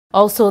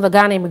Also, the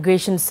Ghana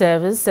Immigration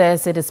Service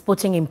says it is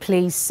putting in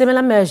place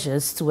similar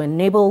measures to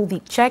enable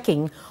the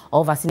checking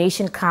of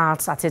vaccination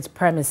cards at its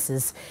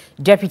premises.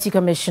 Deputy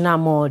Commissioner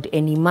Maud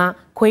Enima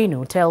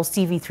Kweno tells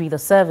TV3 the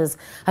service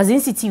has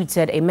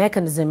instituted a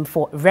mechanism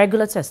for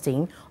regular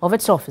testing of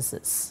its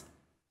officers.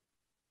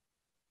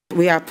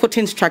 We are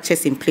putting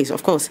structures in place.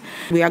 Of course,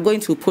 we are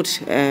going to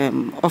put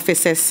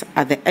officers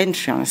at the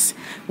entrance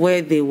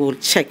where they will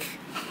check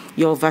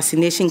your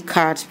vaccination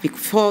card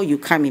before you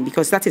come in,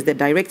 because that is the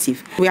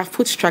directive. We have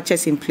put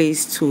structures in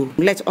place to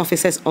let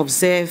officers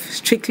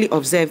strictly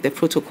observe the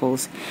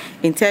protocols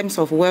in terms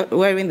of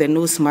wearing the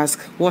nose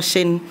mask,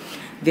 washing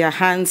their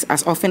hands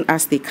as often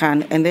as they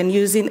can, and then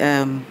using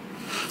the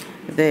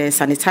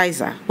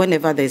sanitizer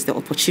whenever there's the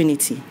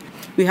opportunity.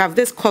 We have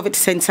this COVID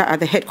center at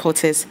the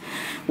headquarters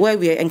where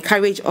we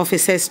encourage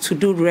officers to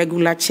do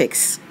regular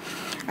checks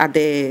at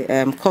the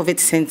COVID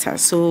center.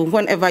 So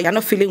whenever you're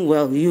not feeling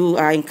well, you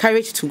are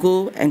encouraged to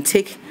go and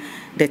take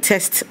the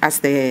test at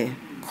the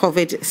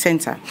COVID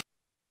center.